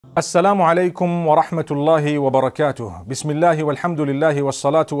Assalamu alaikum wa rahmatullahi wa barakatuh. Bismillahi walhamdulillahi wa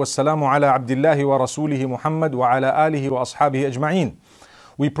salatu wa salamu ala abdillahi wa rasulihi Muhammad wa ala alihi wa ashabihi ajma'een.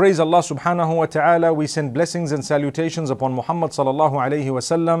 We praise Allah subhanahu wa ta'ala. We send blessings and salutations upon Muhammad sallallahu alayhi wa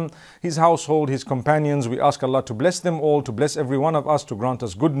sallam, his household, his companions. We ask Allah to bless them all, to bless every one of us, to grant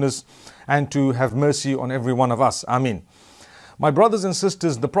us goodness and to have mercy on every one of us. Ameen. My brothers and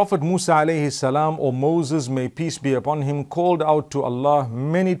sisters, the Prophet Musa alayhi salam, or Moses, may peace be upon him, called out to Allah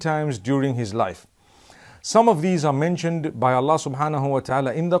many times during his life. Some of these are mentioned by Allah subhanahu wa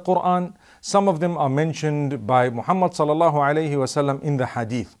ta'ala in the Quran. Some of them are mentioned by Muhammad sallallahu alayhi wa sallam in the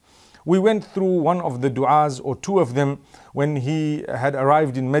hadith. We went through one of the du'as or two of them when he had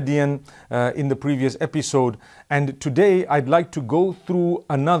arrived in Madian in the previous episode. And today I'd like to go through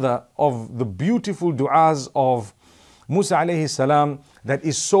another of the beautiful du'as of Musa alayhi salam that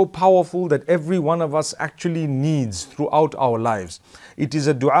is so powerful that every one of us actually needs throughout our lives. It is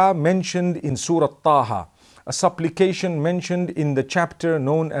a dua mentioned in Surah Taha, a supplication mentioned in the chapter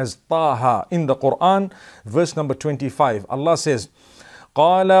known as Taha in the Quran, verse number 25. Allah says,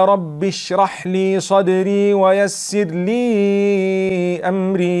 قال رب اشرح لي صدري ويسر لي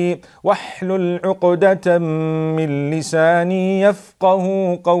أمري واحلل عقدة من لساني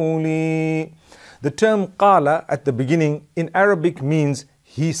يفقه قولي. The term qala at the beginning in Arabic means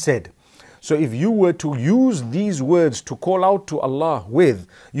he said. So if you were to use these words to call out to Allah with,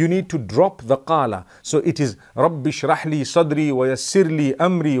 you need to drop the qala. So it is Rabbish rahli sadri wa yassirli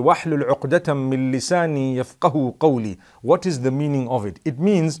amri wahlul uqdatan min lisaani yafqahu kauli. What is the meaning of it? It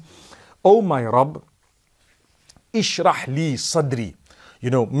means, O my Rabb, ishrah li sadri.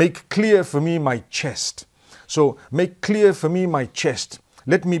 Make clear for me my chest. So make clear for me my chest.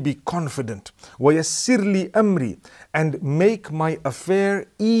 Let me be confident. وَيَسِّرْلِي أَمْرِي. And make my affair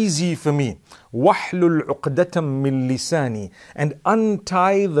easy for me. وَحْلُلْ عُقْدَةً مِّن لِسَانِي. And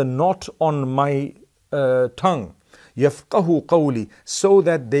untie the knot on my tongue. يَفْقَهُ قَوْلِي. So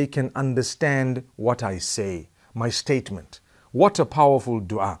that they can understand what I say, my statement. What a powerful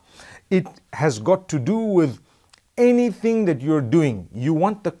dua. It has got to do with anything that you're doing. You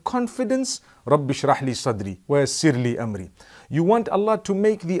want the confidence, Rabbish rahli sadri wa yassirli amri. You want Allah to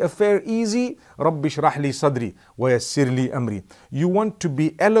make the affair easy, Rabbish rahli sadri wa yassirli amri. You want to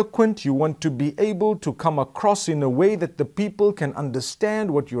be eloquent, you want to be able to come across in a way that the people can understand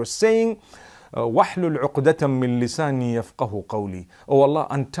what you're saying. Wahlul uqdatan min lisani yafqahu qawli. Oh Allah,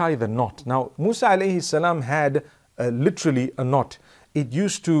 untie the knot. Now Musa alayhi salam had literally a knot. It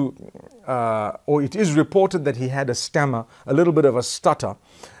used to, or it is reported that he had a stammer, a little bit of a stutter.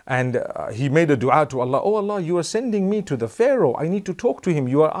 And he made a dua to Allah. Oh Allah, you are sending me to the Pharaoh. I need to talk to him.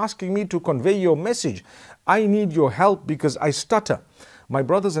 You are asking me to convey your message. I need your help because I stutter. My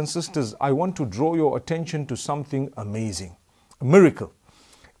brothers and sisters, I want to draw your attention to something amazing. A miracle.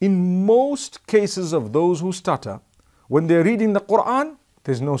 In most cases of those who stutter, when they're reading the Quran,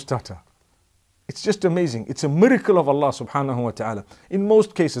 there's no stutter. It's just amazing. It's a miracle of Allah subhanahu wa ta'ala. In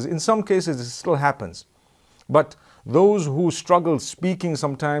most cases, in some cases it still happens. But those who struggle speaking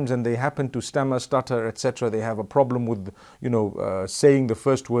sometimes and they happen to stammer, stutter, etc., they have a problem with, saying the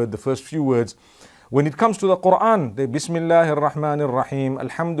first word, the first few words. When it comes to the Quran, they Bismillahir Rahmanir Rahim,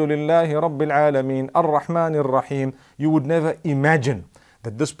 Alhamdulillahi Rabbil Alameen, Ar-Rahmanir Rahim. You would never imagine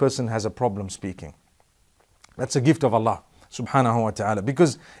that this person has a problem speaking. That's a gift of Allah subhanahu wa ta'ala,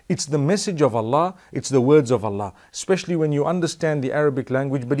 because it's the message of Allah, it's the words of Allah, especially when you understand the Arabic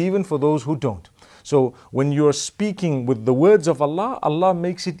language, but even for those who don't. So when you're speaking with the words of Allah, Allah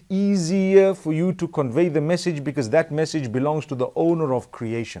makes it easier for you to convey the message because that message belongs to the owner of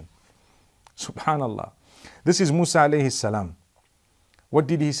creation. Subhanallah. This is Musa alayhi salam. What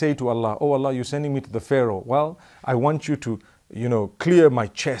did he say to Allah? Oh Allah, you're sending me to the Pharaoh. Well, I want you to, clear my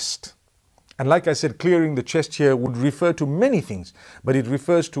chest. And like I said, clearing the chest here would refer to many things, but it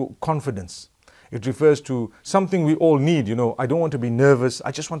refers to confidence. It refers to something we all need. I don't want to be nervous.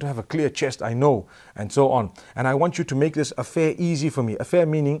 I just want to have a clear chest, I know, and so on. And I want you to make this affair easy for me. Affair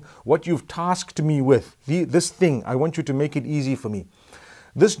meaning what you've tasked me with. This thing, I want you to make it easy for me.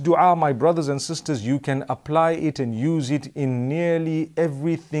 This dua, my brothers and sisters, you can apply it and use it in nearly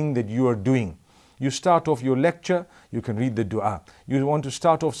everything that you are doing. You start off your lecture, you can read the dua. You want to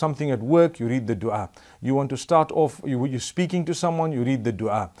start off something at work, you read the dua. You want to start off, you're speaking to someone, you read the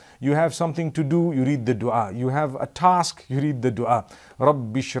dua. You have something to do, you read the dua. You have a task, you read the dua.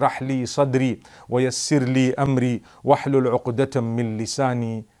 Rabbish rahli sadri wa yassirli amri wahlul uqdatan min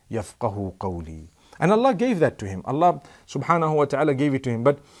lisani yafqahu qawli. And Allah gave that to him. Allah subhanahu wa ta'ala gave it to him.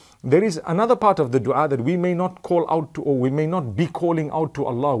 But there is another part of the dua that we may not call out to, or we may not be calling out to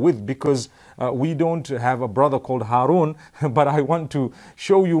Allah with, because we don't have a brother called Harun. But I want to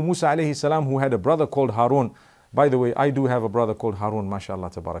show you Musa alayhi salam, who had a brother called Harun. By the way, I do have a brother called Harun, mashallah,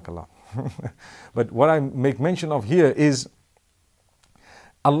 tabarakallah. But what I make mention of here is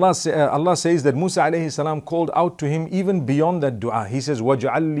Allah says that Musa alayhi salam called out to him even beyond that dua. He says,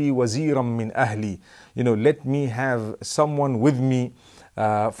 وَجْعَلْ لِي وَزِيرًا مِّنْ أَهْلِي. Let me have someone with me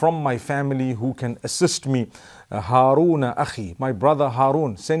from my family who can assist me. Haruna akhi, my brother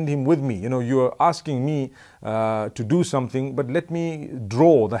Harun, send him with me. You're asking me to do something, but let me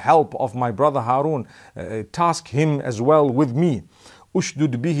draw the help of my brother Harun. Task him as well with me.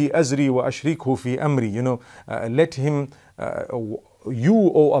 Ushdud bihi azri wa ashrikhu fi amri. Let him, you,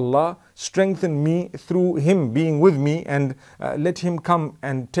 O Allah, strengthen me through him being with me, and let him come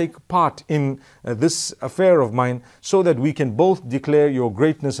and take part in this affair of mine, so that we can both declare your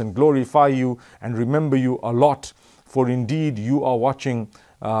greatness and glorify you and remember you a lot. For indeed you are watching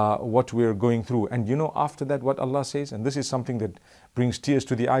what we're going through. And after that what Allah says, and this is something that brings tears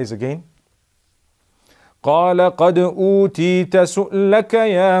to the eyes again. قال قد أوتيت سؤلك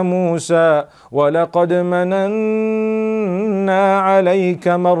يا موسى ولقد مننا عليك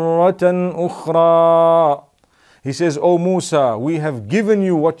مرة أخرى. He says, "O Musa, we have given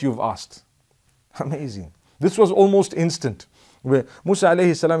you what you've asked." Amazing. This was almost instant. Where Musa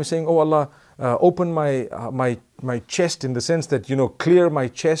alayhi salam is saying, "Oh Allah, open my chest, in the sense that, clear my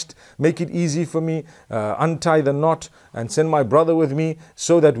chest, make it easy for me, untie the knot and send my brother with me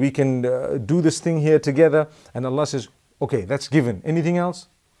so that we can do this thing here together." And Allah says, "Okay, that's given. Anything else?"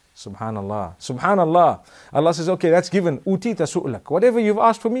 Subhanallah. Subhanallah. Allah says, "Okay, that's given. Utita su'lak. Whatever you've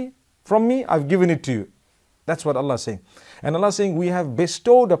asked from me, I've given it to you." That's what Allah is saying. And Allah is saying, we have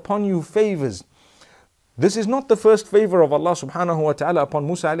bestowed upon you favors. This is not the first favor of Allah subhanahu wa ta'ala upon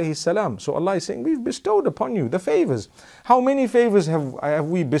Musa alayhi salam. So Allah is saying, we've bestowed upon you the favors. How many favors have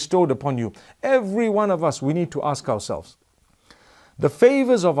we bestowed upon you? Every one of us, we need to ask ourselves, the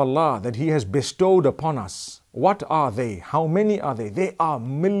favors of Allah that He has bestowed upon us, what are they? How many are they? They are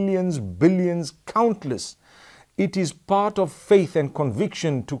millions, billions, countless. It is part of faith and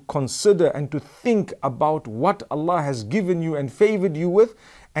conviction to consider and to think about what Allah has given you and favored you with,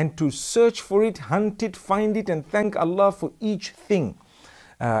 and to search for it, hunt it, find it, and thank Allah for each thing.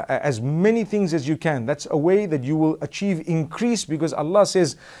 As many things as you can. That's a way that you will achieve increase, because Allah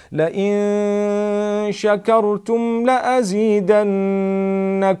says, لَإِن شَكَرْتُمْ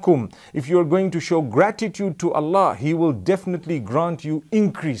لَأَزِيدَنَّكُمْ. If you're going to show gratitude to Allah, He will definitely grant you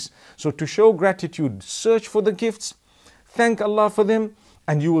increase. So to show gratitude, search for the gifts, thank Allah for them,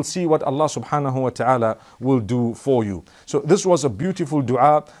 and you will see what Allah subhanahu wa ta'ala will do for you. So this was a beautiful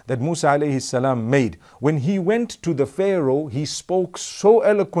dua that Musa alayhi salam made. When he went to the Pharaoh, he spoke so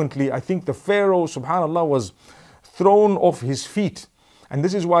eloquently. I think the Pharaoh, subhanallah, was thrown off his feet. And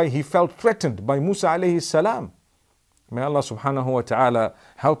this is why he felt threatened by Musa alayhi salam. May Allah subhanahu wa ta'ala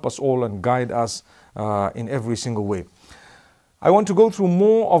help us all and guide us in every single way. I want to go through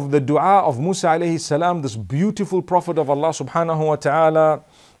more of the dua of Musa alayhi salam, this beautiful prophet of Allah subhanahu wa ta'ala.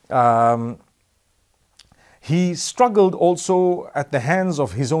 He struggled also at the hands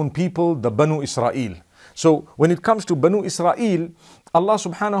of his own people, the Banu Israel. So when it comes to Banu Israel, Allah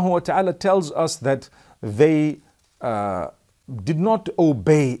subhanahu wa ta'ala tells us that they did not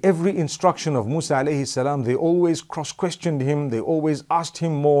obey every instruction of Musa alayhi salam. They always cross-questioned him, they always asked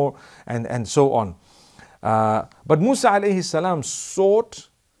him more, and so on. But Musa alayhi salam sought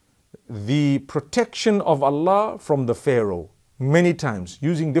the protection of Allah from the Pharaoh many times,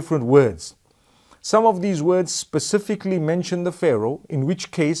 using different words. Some of these words specifically mention the Pharaoh, in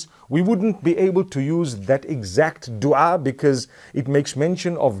which case we wouldn't be able to use that exact dua because it makes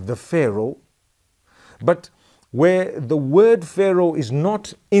mention of the Pharaoh. But where the word Pharaoh is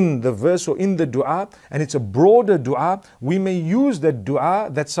not in the verse or in the dua, and it's a broader dua, we may use that dua,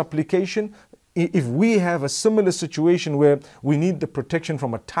 that supplication, if we have a similar situation where we need the protection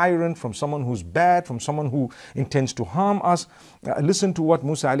from a tyrant, from someone who's bad, from someone who intends to harm us. Listen to what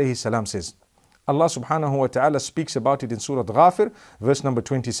Musa alayhi salam says. Allah subhanahu wa ta'ala speaks about it in Surah Ghafir, verse number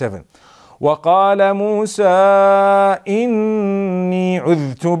 27. وَقَالَ مُوسَىٰ إِنِّي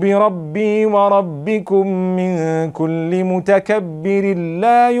عُذْتُ بِرَبِّي وَرَبِّكُم مِّن كُلِّ مُتَكَبِّرٍ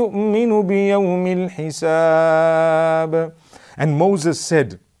لَا يُؤْمِنُ بِيَوْمِ الْحِسَابِ. And Moses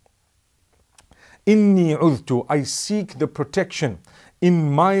said, Inni udhtu, I seek the protection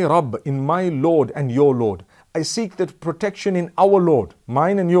in my Rabb, in my Lord and your Lord. I seek that protection in our Lord,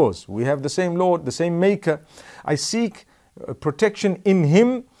 mine and yours. We have the same Lord, the same Maker. I seek protection in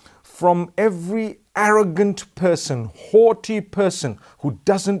Him from every arrogant person, haughty person who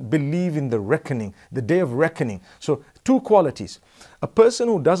doesn't believe in the reckoning, the day of reckoning. So two qualities. A person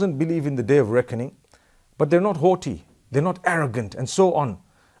who doesn't believe in the day of reckoning, but they're not haughty, they're not arrogant, and so on.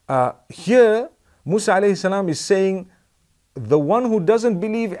 Here, Musa alayhi salam is saying, the one who doesn't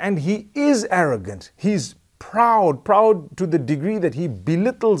believe and he is arrogant, he's proud to the degree that he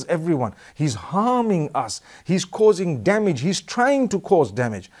belittles everyone. He's harming us. He's causing damage. He's trying to cause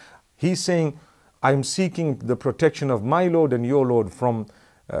damage. He's saying, I'm seeking the protection of my Lord and your Lord from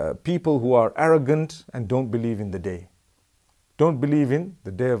people who are arrogant and don't believe in the day. Don't believe in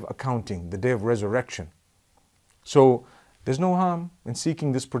the day of accounting, the day of resurrection. So there's no harm in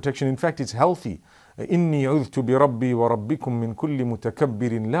seeking this protection. In fact, it's healthy. إِنِّي عُذْتُ بِرَبِّي وَرَبِّكُمْ مِنْ كُلِّ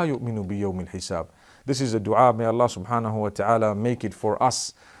مُتَكَبِّرٍ لَا يُؤْمِنُ بِيَوْمِ الْحِسَابِ. This is a dua. May Allah subhanahu wa ta'ala make it for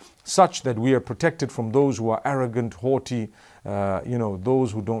us such that we are protected from those who are arrogant, haughty,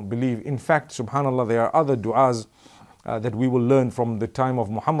 those who don't believe. In fact, subhanallah, there are other du'as that we will learn from the time of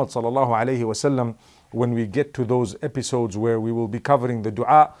Muhammad sallallahu alayhi wasallam when we get to those episodes where we will be covering the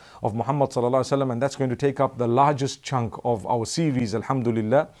dua of Muhammad sallallahu alayhi wasallam, and that's going to take up the largest chunk of our series,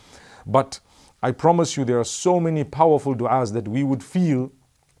 alhamdulillah. But I promise you there are so many powerful du'as that we would feel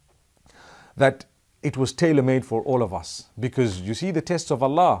that it was tailor-made for all of us. Because you see, the tests of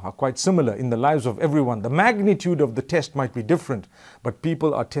Allah are quite similar in the lives of everyone. The magnitude of the test might be different, but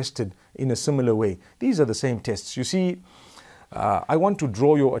people are tested in a similar way. These are the same tests. You see, I want to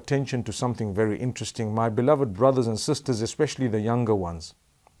draw your attention to something very interesting. My beloved brothers and sisters, especially the younger ones.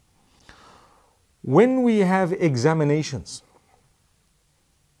 When we have examinations,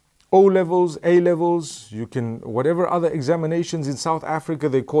 O-levels, A-levels, whatever other examinations in South Africa,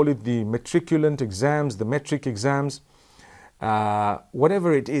 they call it the matriculant exams, the metric exams,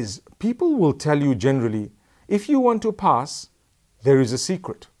 whatever it is, people will tell you generally, if you want to pass, there is a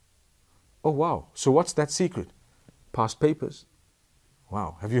secret. Oh wow, so what's that secret? Past papers.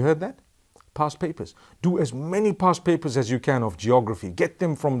 Wow, have you heard that? Past papers. Do as many past papers as you can of geography. Get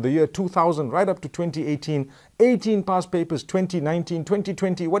them from the year 2000 right up to 2018. 18 past papers, 2019,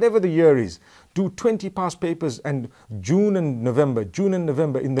 2020, whatever the year is. Do 20 past papers, and June and November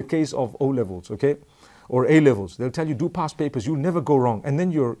in the case of O-levels, okay? Or A-levels. They'll tell you, do past papers, you'll never go wrong. And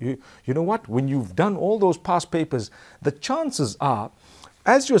then you know what? When you've done all those past papers, the chances are,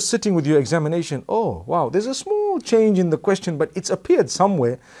 as you're sitting with your examination, oh wow, there's a small change in the question, but it's appeared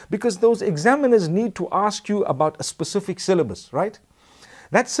somewhere, because those examiners need to ask you about a specific syllabus, right?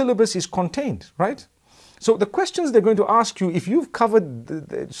 That syllabus is contained, right? So the questions they're going to ask you, if you've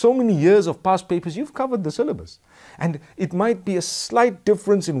covered so many years of past papers, you've covered the syllabus. And it might be a slight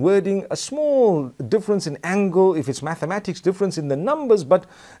difference in wording, a small difference in angle, if it's mathematics, difference in the numbers, but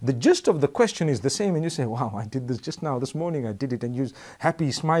the gist of the question is the same. And you say, wow, I did this just now, this morning I did it, and you're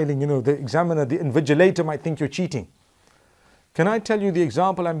happy, smiling, the examiner, the invigilator might think you're cheating. Can I tell you the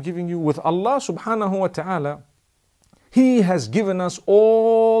example I'm giving you? With Allah subhanahu wa ta'ala, He has given us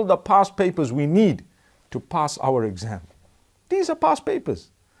all the past papers we need to pass our exam. These are past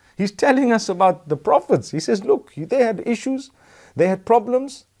papers. He's telling us about the prophets. He says, look, they had issues, they had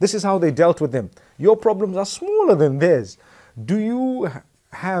problems. This is how they dealt with them. Your problems are smaller than theirs. Do you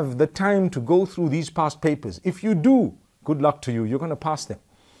have the time to go through these past papers? If you do, good luck to you. You're going to pass them.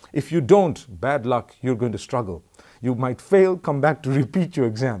 If you don't, bad luck. You're going to struggle. You might fail, come back to repeat your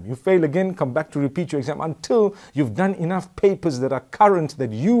exam. You fail again, come back to repeat your exam until you've done enough papers that are current,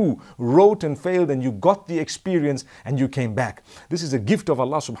 that you wrote and failed and you got the experience and you came back. This is a gift of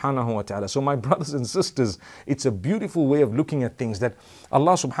Allah subhanahu wa ta'ala. So my brothers and sisters, it's a beautiful way of looking at things, that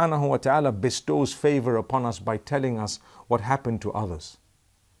Allah subhanahu wa ta'ala bestows favor upon us by telling us what happened to others.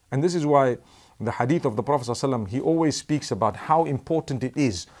 And this is why the hadith of the Prophet ﷺ, he always speaks about how important it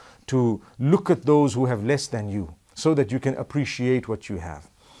is to look at those who have less than you, so that you can appreciate what you have.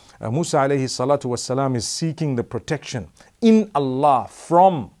 Musa alayhi salatu wasalam is seeking the protection in Allah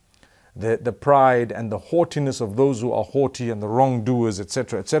from the pride and the haughtiness of those who are haughty and the wrongdoers,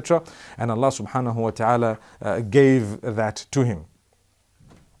 etc., etc. And Allah subhanahu wa ta'ala gave that to him.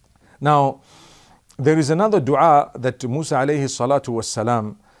 Now, there is another dua that Musa alayhi salatu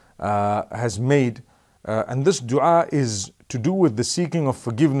wasalam has made, and this dua is to do with the seeking of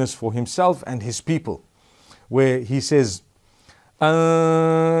forgiveness for himself and his people, where he says,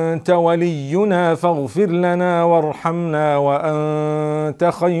 أنت ولينا فاغفر لنا وارحمنا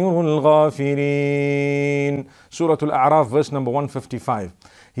وأنت خير الغافرين. Surah Al-A'raf, verse number 155.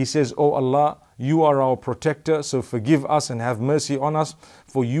 He says, Oh Allah, you are our protector, so forgive us and have mercy on us,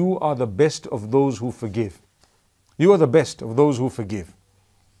 for you are the best of those who forgive. You are the best of those who forgive.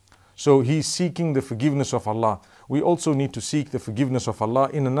 So he's seeking the forgiveness of Allah. We also need to seek the forgiveness of Allah.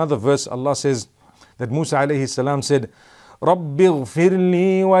 In another verse, Allah says, that Musa alayhi salam said, رب اغفر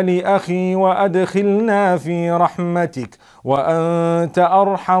لي ولأخي وأدخلنا في رحمتك وأنت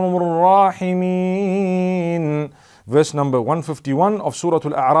أرحم الراحمين. Verse number 151 of Surah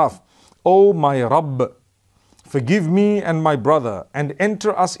Al-A'raf. O my Rabb, forgive me and my brother and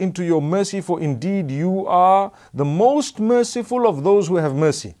enter us into your mercy, for indeed you are the most merciful of those who have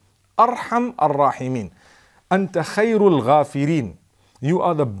mercy. Arham ar-Rahimin. Anta khayrul ghafirin. You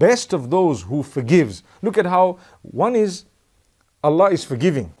are the best of those who forgives. Look at how one is, Allah is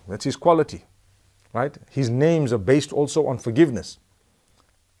forgiving. That's His quality, right? His names are based also on forgiveness.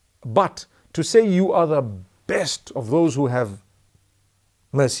 But to say you are the best of those who have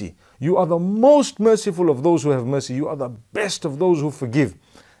mercy, you are the most merciful of those who have mercy, you are the best of those who forgive.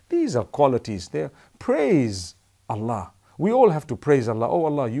 These are qualities. They praise Allah. We all have to praise Allah. Oh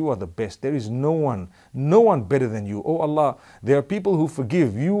Allah, you are the best. There is no one better than you. Oh Allah, there are people who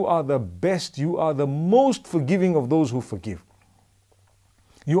forgive. You are the best. You are the most forgiving of those who forgive.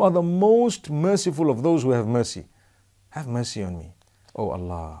 You are the most merciful of those who have mercy. Have mercy on me. Oh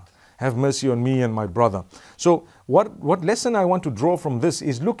Allah, have mercy on me and my brother. So what lesson I want to draw from this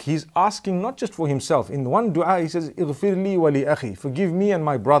is, look, he's asking not just for himself. In one dua he says, اغفر لي ولأخي, forgive me and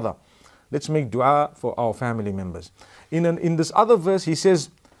my brother. Let's make dua for our family members. In this other verse he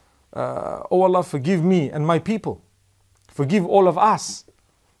says, oh Allah, forgive me and my people. Forgive all of us.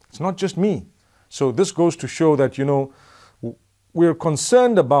 It's not just me. So this goes to show that, we're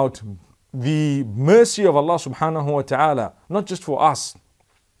concerned about the mercy of Allah subhanahu wa ta'ala, not just for us,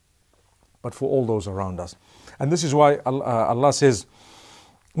 but for all those around us. And this is why Allah says,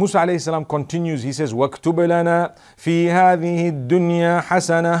 Musa alayhi salam continues, he says, وَاكْتُبْ لَنَا فِي هَذِهِ الدُّنْيَا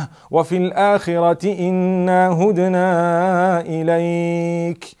حَسَنَةً وَفِي الْآخِرَةِ إِنَّا هُدْنَا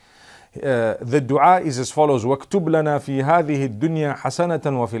إِلَيْكَ. The dua is as follows, وَاكْتُبْ لَنَا فِي هَذِهِ الدُّنْيَا حَسَنَةً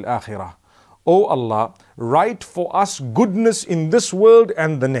وَفِي الْآخِرَةِ. O Allah, write for us goodness in this world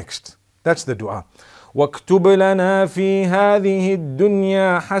and the next. That's the dua. وَاكْتُبْ لَنَا فِي هَذِهِ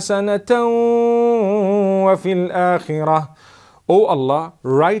الدُّنْيا حَسَنَةً وَفِي الْآخِرَةِ. O Allah,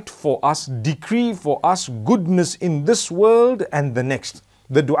 write for us, decree for us goodness in this world and the next.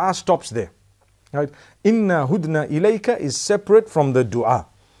 The dua stops there. Right? Inna hudna ilayka is separate from the dua.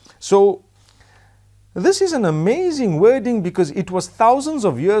 So this is an amazing wording, because it was thousands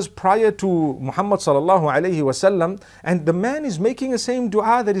of years prior to Muhammad sallallahu alayhi wasallam, and the man is making the same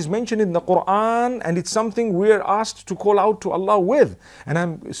dua that is mentioned in the Quran, and it's something we're asked to call out to Allah with. And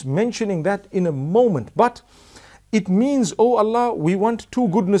I'm mentioning that in a moment. But it means, oh Allah, we want two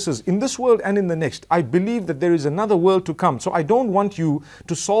goodnesses in this world and in the next. I believe that there is another world to come. So I don't want you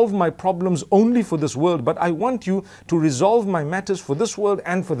to solve my problems only for this world, but I want you to resolve my matters for this world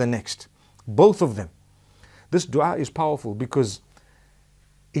and for the next. Both of them. This dua is powerful because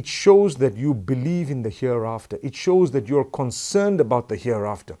it shows that you believe in the hereafter. It shows that you're concerned about the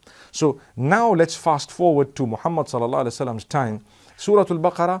hereafter. So now let's fast forward to Muhammad sallallahu alaihi wasallam's time. Surah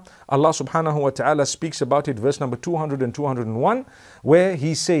Al-Baqarah, Allah subhanahu wa ta'ala speaks about it, verse number 200 and 201, where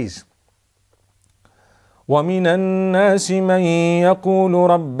He says, وَمِنَ النَّاسِ مَنْ يَقُولُ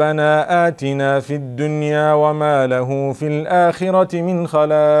رَبَّنَا آتِنَا فِي الدُّنْيَا وَمَا لَهُ فِي الْآخِرَةِ مِنْ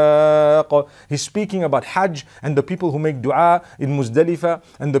خَلَاقٍ. He's speaking about Hajj and the people who make dua in Muzdalifah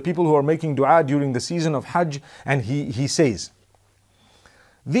and the people who are making dua during the season of Hajj. And he says,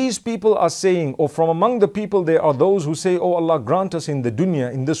 these people are saying, or from among the people there are those who say, oh Allah, grant us in the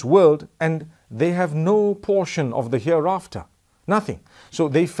dunya, in this world, and they have no portion of the hereafter. Nothing. So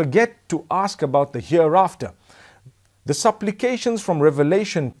they forget to ask about the hereafter. The supplications from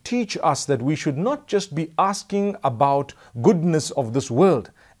Revelation teach us that we should not just be asking about goodness of this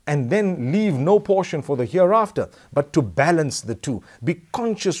world and then leave no portion for the hereafter, but to balance the two. Be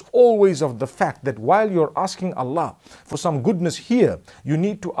conscious always of the fact that while you're asking Allah for some goodness here, you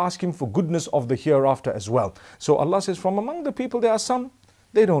need to ask Him for goodness of the hereafter as well. So Allah says, from among the people there are some,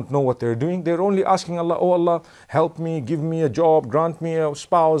 they don't know what they're doing. They're only asking Allah, oh Allah, help me, give me a job, grant me a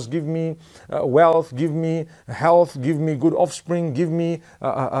spouse, give me wealth, give me health, give me good offspring, give me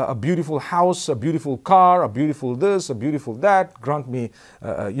a beautiful house, a beautiful car, a beautiful this, a beautiful that, grant me,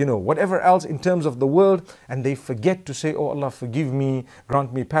 whatever else in terms of the world. And they forget to say, oh Allah, forgive me,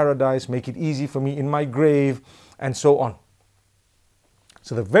 grant me paradise, make it easy for me in my grave, and so on.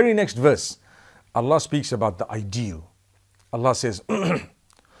 So the very next verse, Allah speaks about the ideal. Allah says,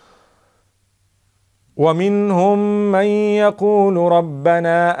 وَمِنْهُمْ مَنْ يَقُولُ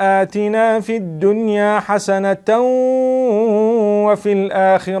رَبَّنَا آتِنَا فِي الدُّنْيَا حَسَنَةً وَفِي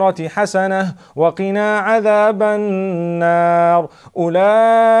الْآخِرَةِ حَسَنَةً وَقِنَا عَذَابَ النَّارِ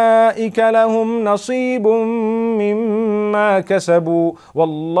أُولَئِكَ لَهُمْ نَصِيبٌ مِّمَّا كَسَبُوا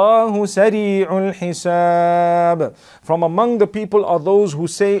وَاللَّهُ سَرِيعُ الْحِسَابِ. From among the people are those who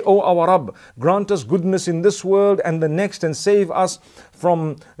say, O our Rabb, grant us goodness in this world and the next, and save us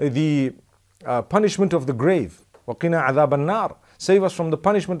from the punishment of the grave. وَقِنَا عَذَابَ النَّارِ. Save us from the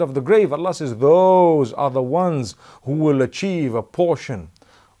punishment of the grave. Allah says, those are the ones who will achieve a portion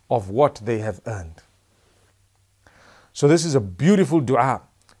of what they have earned. So this is a beautiful dua.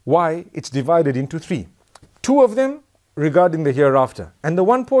 Why? It's divided into three. Two of them regarding the hereafter, and the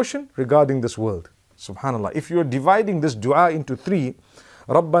one portion regarding this world. Subhanallah. If you're dividing this dua into three,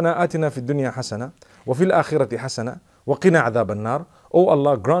 رَبَّنَا آتِنَا فِي الدُّنْيَا حَسَنَةً وَفِي الْآخِرَةِ حَسَنَةً وَقِنَا عَذَابَ النَّارِ. O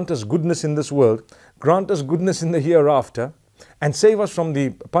Allah, grant us goodness in this world, grant us goodness in the hereafter, and save us from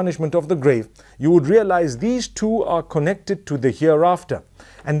the punishment of the grave. You would realize these two are connected to the hereafter.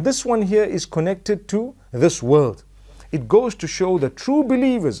 And this one here is connected to this world. It goes to show that true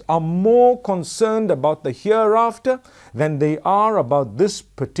believers are more concerned about the hereafter than they are about this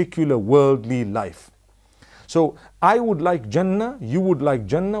particular worldly life. So I would like Jannah, you would like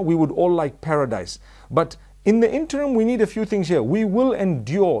Jannah, we would all like paradise. But in the interim, we need a few things here. We will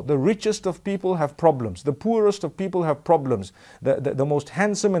endure. The richest of people have problems. The poorest of people have problems. The most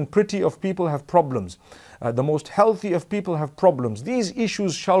handsome and pretty of people have problems. The most healthy of people have problems. These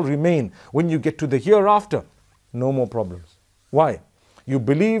issues shall remain. When you get to the hereafter, no more problems. Why? You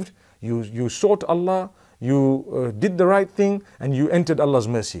believed, you sought Allah, you did the right thing, and you entered Allah's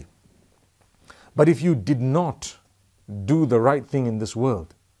mercy. But if you did not do the right thing in this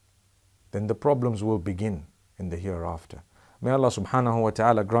world, then the problems will begin in the hereafter. May Allah subhanahu wa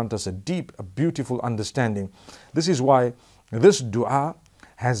ta'ala grant us a deep, a beautiful understanding. This is why this dua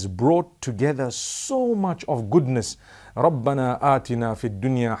has brought together so much of goodness. رَبَّنَا آتِنَا فِي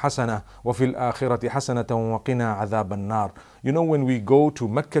الدُّنْيَا حَسَنَةً وَفِي الْآخِرَةِ حَسَنَةً وَقِنَا عَذَابَ النَّارِ. You know, when we go to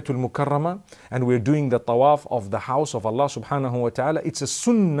Makkatul Mukarramah and we're doing the tawaf of the house of Allah subhanahu wa ta'ala, it's a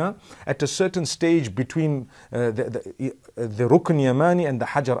sunnah at a certain stage between the Rukn Yamani and the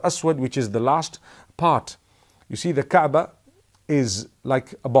Hajar Aswad, which is the last part. You see, the Kaaba is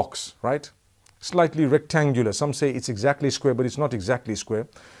like a box, right? Slightly rectangular. Some say it's exactly square, but it's not exactly square.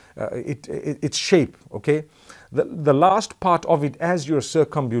 Its shape, okay? The last part of it, as you're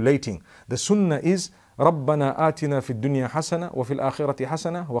circumambulating, the sunnah is رَبَّنَا آتِنَا فِي الدُّنْيَا حَسَنَةً وَفِي الْآخِرَةِ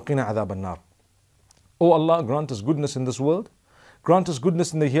حَسَنَةً وَقِنَا عَذَابَ النَّارِ. O Allah, grant us goodness in this world, grant us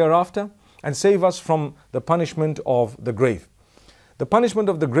goodness in the hereafter, and save us from the punishment of the grave. The punishment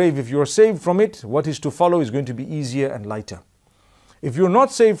of the grave, if you are saved from it, what is to follow is going to be easier and lighter. If you're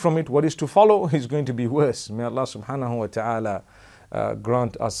not saved from it, what is to follow is going to be worse. May Allah subhanahu wa ta'ala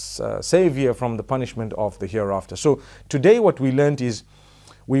grant us savior from the punishment of the hereafter. So today what we learned is,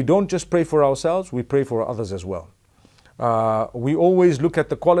 we don't just pray for ourselves, we pray for others as well. We always look at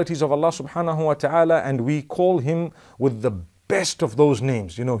the qualities of Allah subhanahu wa ta'ala and we call Him with the best of those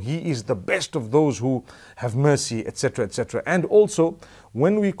names. You know, He is the best of those who have mercy, etc., etc. And also,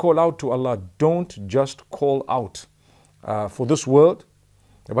 when we call out to Allah, don't just call out for this world,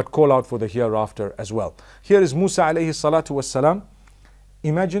 but call out for the hereafter as well. Here is Musa alayhi salatu wassalam.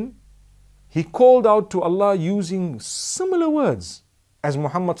 Imagine, he called out to Allah using similar words as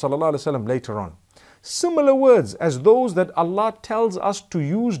Muhammad sallallahu alaihi wasallam later on. Similar words as those that Allah tells us to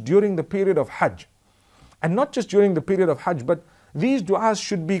use during the period of Hajj. And not just during the period of Hajj, but these du'as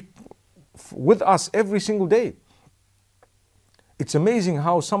should be with us every single day. It's amazing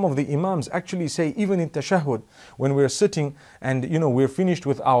how some of the Imams actually say, even in tashahhud, when we're sitting and we're finished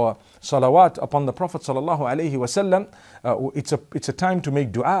with our salawat upon the Prophet sallallahu alaihi wasallam, it's a time to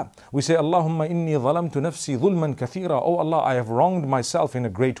make dua. We say, Allahumma inni zalamtu nafsi dhulman kathira. Oh Allah, I have wronged myself in a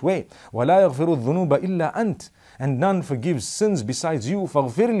great way. Wa la yaghfiru dhunuba illa ant. And none forgives sins besides you.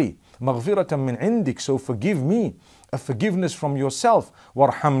 Faghfirli maghfiratan min indik. So forgive me, a forgiveness from yourself.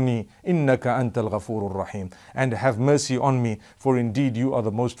 Warhamni innaka antal ghafurur rahim. And have mercy on me, for indeed you are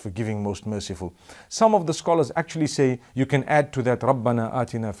the most forgiving, most merciful. Some of the scholars actually say you can add to that, Rabbana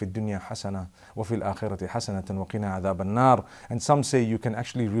atina fid dunya hasana wa fil akhirati hasanatan wa qina adhaban nar. And some say you can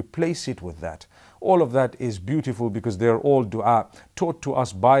actually replace it with that. All of that is beautiful because they're all dua taught to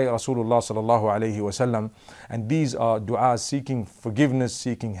us by Rasulullah sallallahu alayhi wasallam. And these are du'as seeking forgiveness,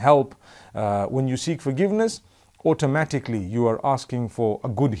 seeking help. When you seek forgiveness, automatically you are asking for a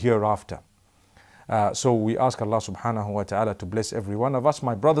good hereafter. So we ask Allah subhanahu wa ta'ala to bless every one of us.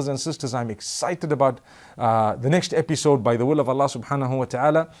 My brothers and sisters, I'm excited about the next episode. By the will of Allah subhanahu wa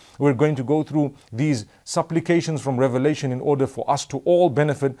ta'ala, we're going to go through these supplications from Revelation in order for us to all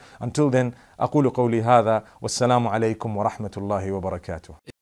benefit. Until then, أقول قولي هذا والسلام عليكم ورحمة الله وبركاته.